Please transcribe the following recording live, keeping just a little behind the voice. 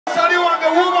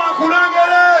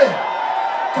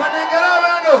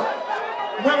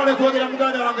kuwagira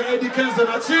muganda wange Eddy Kenzo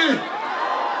nachi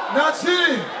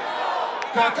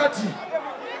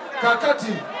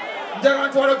kakati njagala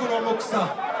ntwale guno omukisa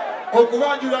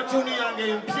okubanjula tuni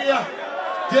yange empya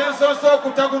gyensoose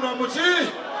okutta guno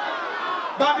omuki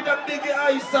bambita big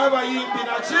eyes abayimbi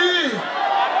nachi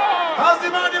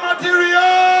Husband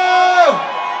material.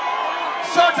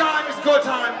 Short time is go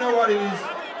time. Know what it is.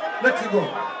 Let it go.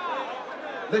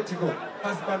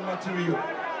 Husband material.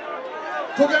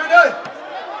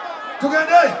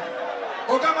 Tugende.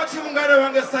 Ogama chimungane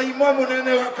wange saimo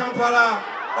munene wa Kampala.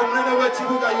 Omunene we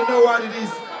chibuga. You know what it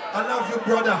is. I love you,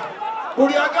 brother.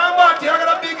 Uli agamba ati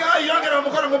agala big eye yagala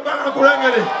mukono mubanga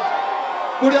kulengere.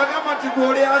 Uli agamba ati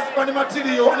gole husband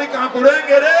material onika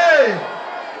kulengere.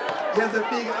 There's a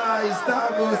big eye,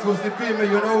 Star Wars was the premier,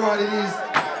 you know what it is.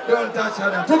 Don't touch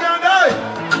her. Together!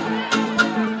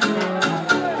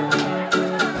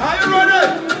 Are you ready?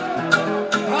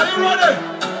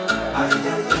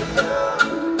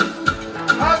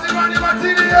 How's the money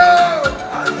material?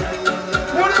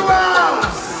 What do you want?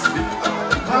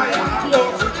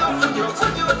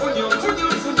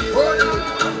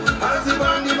 How's the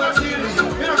money material?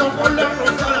 You're not going to fall down.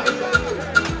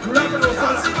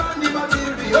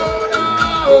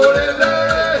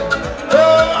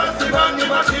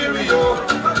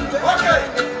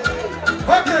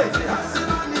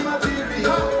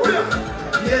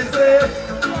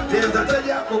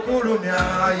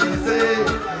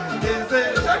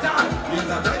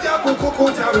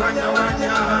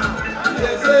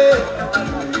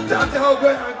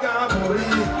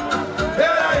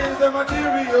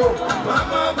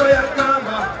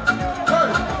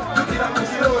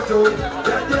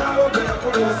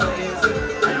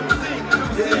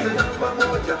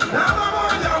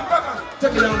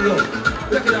 Take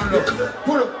it down low.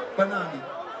 Pull up, banana.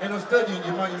 And a stage in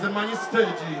your mind is a money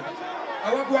stage. I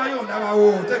want to go on our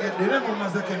own. Take it, the name of my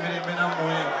second minute, and I'm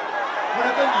going. When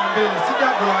I tell you, sit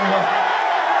down, go on.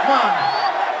 Man,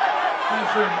 my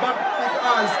friend, but big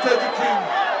eyes, stage king,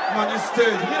 money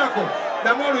stage. Miracle.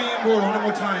 The more we go, one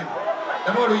more time.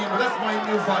 The more we go, that's my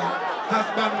new vibe.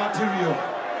 Husband material.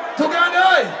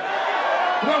 Together!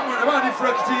 One more, about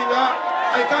reflecting.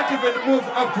 I can't even move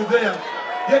up to there.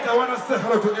 Yet I want to say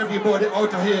hello to everybody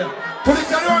out here. Pull it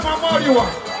down, my more you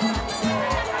want.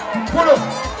 Pull up.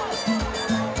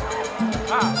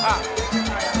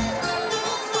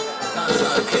 That's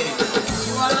okay.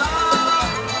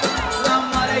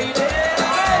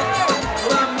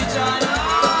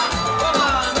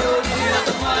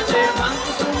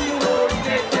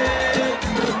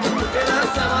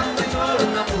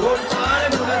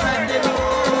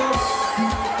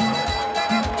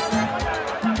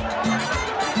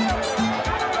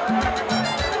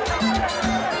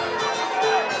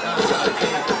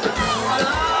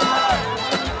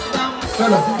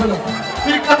 Hello.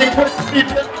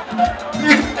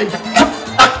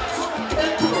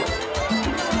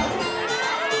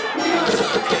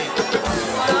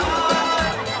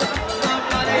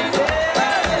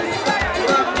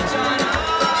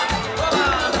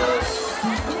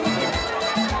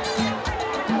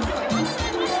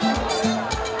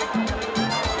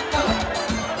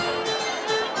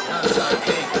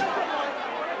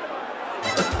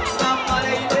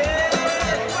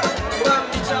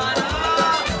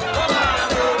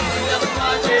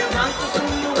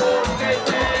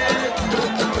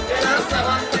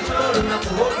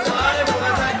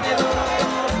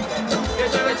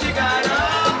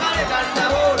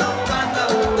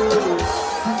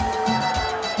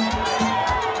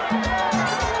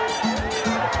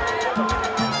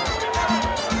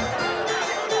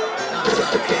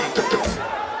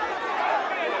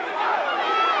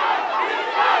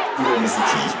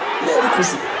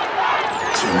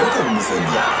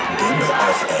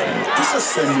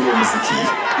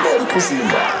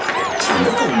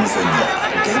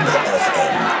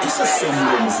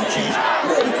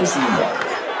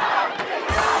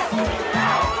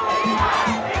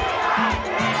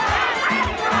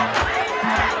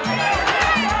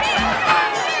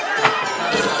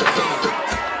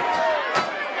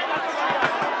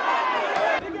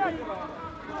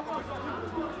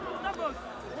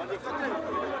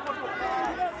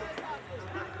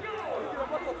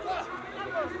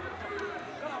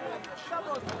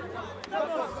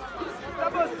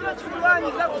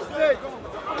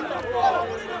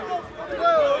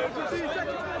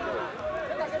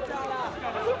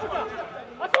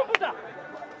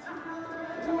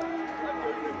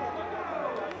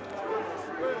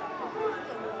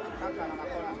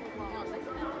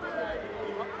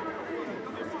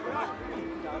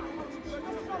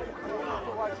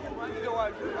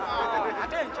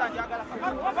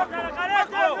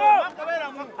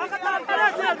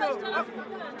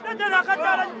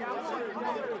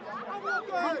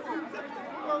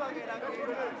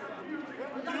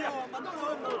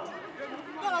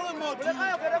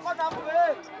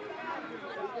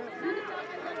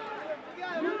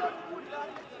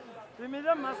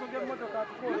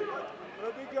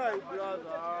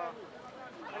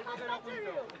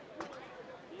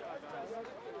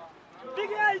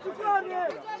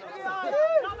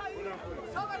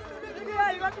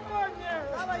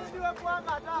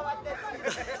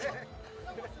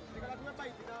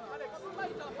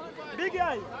 Big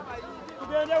guy.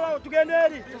 Tugende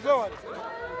Eddy to forward.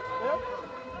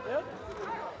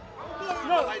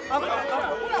 No,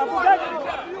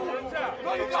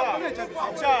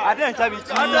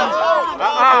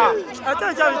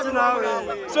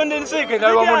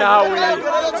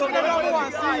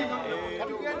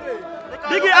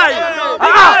 Big eye.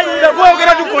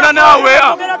 Ogera tukona nawe.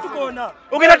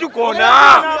 Ogera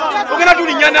tukona. Ogera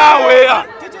tulinya nawe.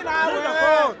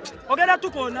 Ogera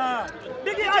tukona.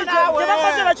 Big eye. Kena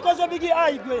kaze bachikozo big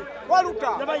eye gwe.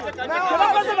 Waluta.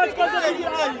 Kena kaze bachikozo big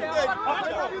eye.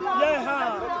 Yeah.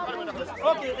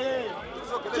 Okay.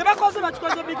 Kena kaze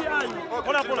bachikozo big eye.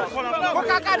 Kola.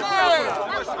 Kokakane.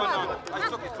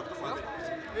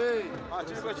 Hey.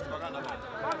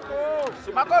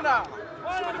 Makona.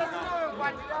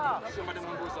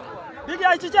 Big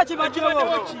eye chicha chibacho.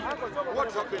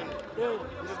 What happened?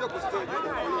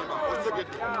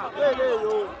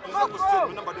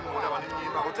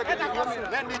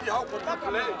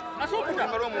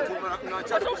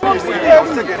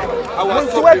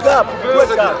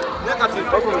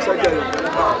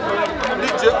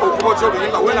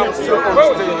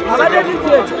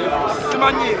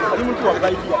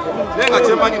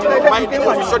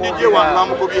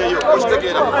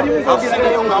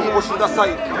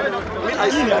 I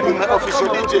see my official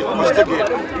DJ.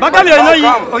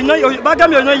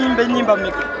 Bagami yimbe nyimba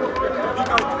meka.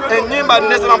 Nyimba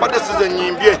nesema mbade size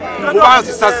nyimbie.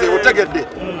 Ubanzi sase utegede.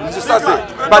 Sase.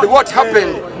 But what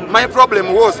happened? My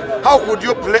problem was how could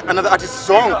you play another artist's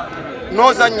song?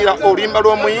 Noza nyira olimba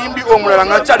lo muyimbi omulala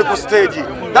ngachali ku stage.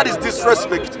 That is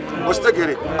disrespect.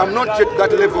 Ostegere. I'm not at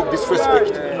that level of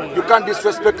disrespect. You can't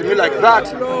disrespect me like that.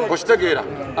 Ostegera.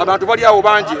 Abantu bali awo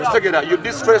banji. Ostegera. You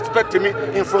disrespect me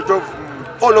in front of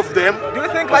all of them. Do you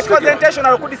think like presentation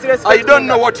or could disrespect? I don't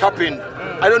know what happened.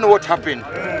 I don't know what happened.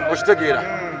 Ostegera.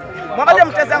 Mwabade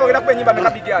mteza ngo gira kwenyimba meka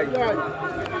big eye.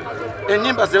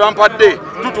 Enyimba ze bampadde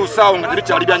tutuusaawo nga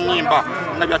tebikyali bya nnyimba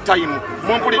na bya time.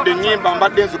 Mumpulidde ennyimba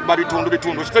mbadde nzikuba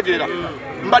bitundu. Ostegera.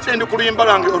 Mbadde ndi kuluyimba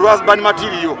lwange olwasband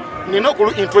material. Nina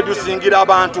okuluintroducingira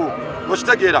abantu.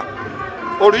 Ostegera.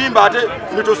 Oluyimba ate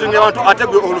mitusinga abantu ate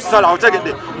gwe olusala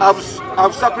otegedde.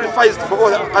 I've sacrificed for all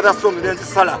the other songs than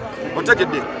sala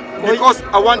otegedde because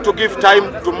I want to give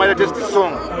time to my latest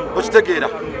song otegedde.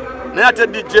 Naye ate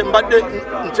DJ mbadde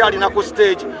nkyali na ku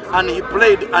stage and he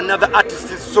played another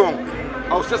artist's song.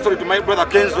 I was sorry to my brother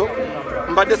Kenzo.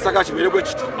 Mbadde saka kibere bwe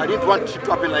kiti. I didn't want it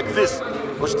to happen like this.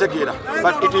 Otegedde.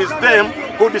 But it is them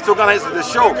who disorganized the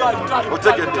show.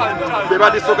 Otegedde. They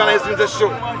were disorganizing the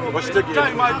show. Otegedde.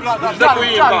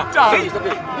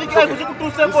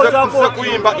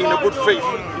 Kuimba in a good faith.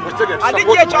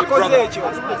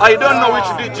 I don't know which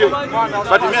DJ,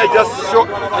 but me I just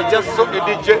saw a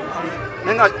DJ.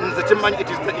 It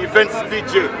is the events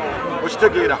DJ.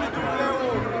 Otegedde.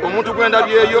 Omuntu gwenda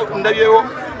byeyo ndabyeyo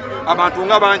abantu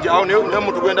nga bangi awo ne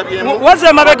omuntu gwenda byemu.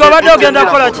 Waze mabego badde ogenda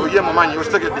kola ki? Ye mumanyi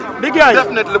Otegedde.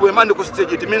 Definitely bwe mandi ku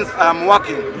stage it means I am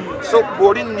working. So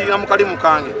boli nyira mukalimu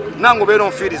kange. Nango beero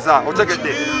nfiriza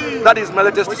Otegedde. That is my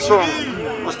latest song.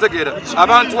 Otegedde.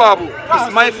 Abantu abo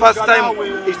it's my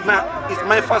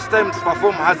first time to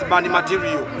perform as band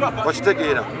material.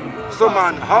 Otegedde. So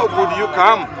man, how could you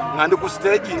come and ku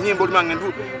stage nyimbo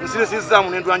limangendu nsisizamu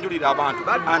nendwanjulira abantu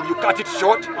and you cut it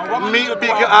short? Me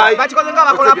big eye. Bachikozenga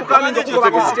bakola kukaminja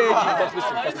kuba ku stage.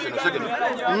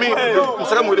 Me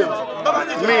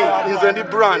is the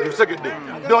brand. Otegedde.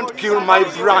 Don't kill my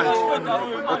brand.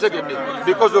 Otegedde.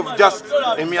 Because of just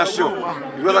a mere show.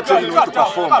 You rather tell me to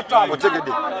perform.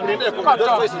 Otegedde.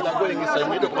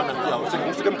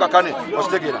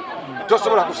 Otegedde.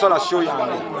 Tosobola kusala show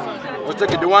yange.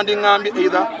 Otegedde wandi ngambi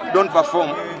either don't perform.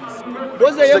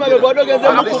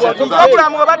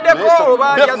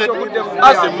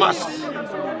 As a must.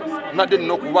 nadde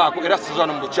nina okubaako era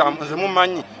sizano mu bukyamu nze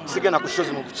mumanyi sigenda ku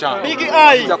shozi mu bukyamu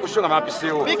ja kushoga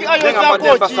mapiseewo naye nga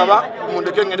mbadde mbasaba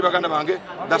mundeke ngende baganda bange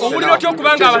owulira otya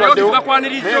okubanga abalonzi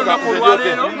bakwaniriza olunaku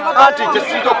olwaleero ati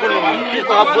tesinga okunuma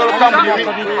people have welcomed me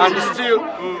and still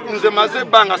nze maze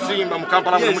ebbanga simba mu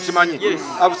Kampala mu mukimanyi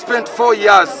I've spent 4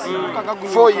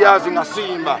 years nga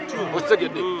simba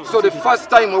okitegedde so the first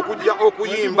time okujja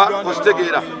okuyimba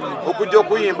okitegeera okujja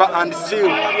okuyimba and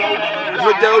still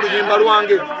noddayo oluyimba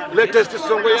lwange latest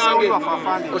song yange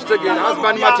okitegedde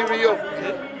husband material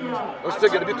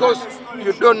okitegedde because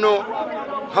you don't know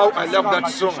how I love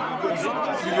that song.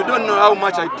 You don't know how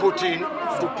much I put in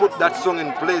to put that song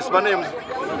in place. My name is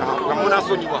Kamuna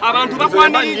Sonyiwa. Abantu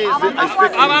bakwaniriza.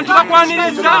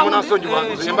 Kamuna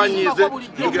Sonyiwa. Zemba nyize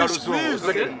kugira luzungu.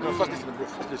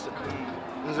 First listen.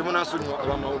 Nzemuna Sonyiwa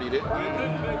abamawulire.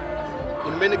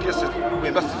 In many cases,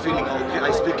 when that's feeling okay,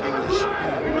 I speak English.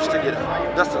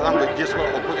 That's the language. Guess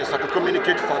what? I can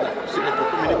communicate further. To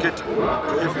communicate to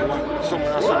everyone. So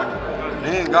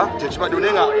Nenga,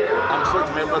 I'm sorry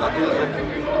to my brother Kenzo.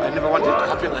 I never wanted it to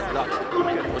happen like that.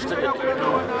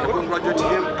 I congratulate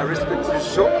him. I respect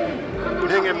his show.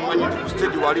 Nenga mmanyi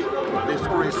stage wali there's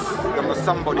always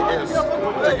somebody else.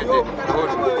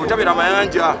 Utabira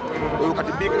mayanja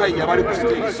kati big guy yabali ku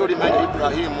stage. Sorry man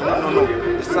Ibrahim. No.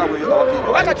 Isawe yo.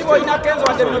 Wakati bo ina Kenzo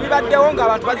wande bino bibaddewo nga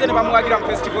abantu bazene bamuwagira mu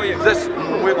festival ye. Yes,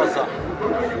 mwebaza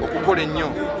okukola ennyo.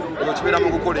 Ekyo mu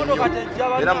kukola ennyo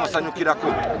era musanyukirako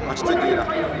akitegeera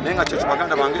naye nga kyo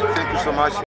kibaganda bange thank you so much.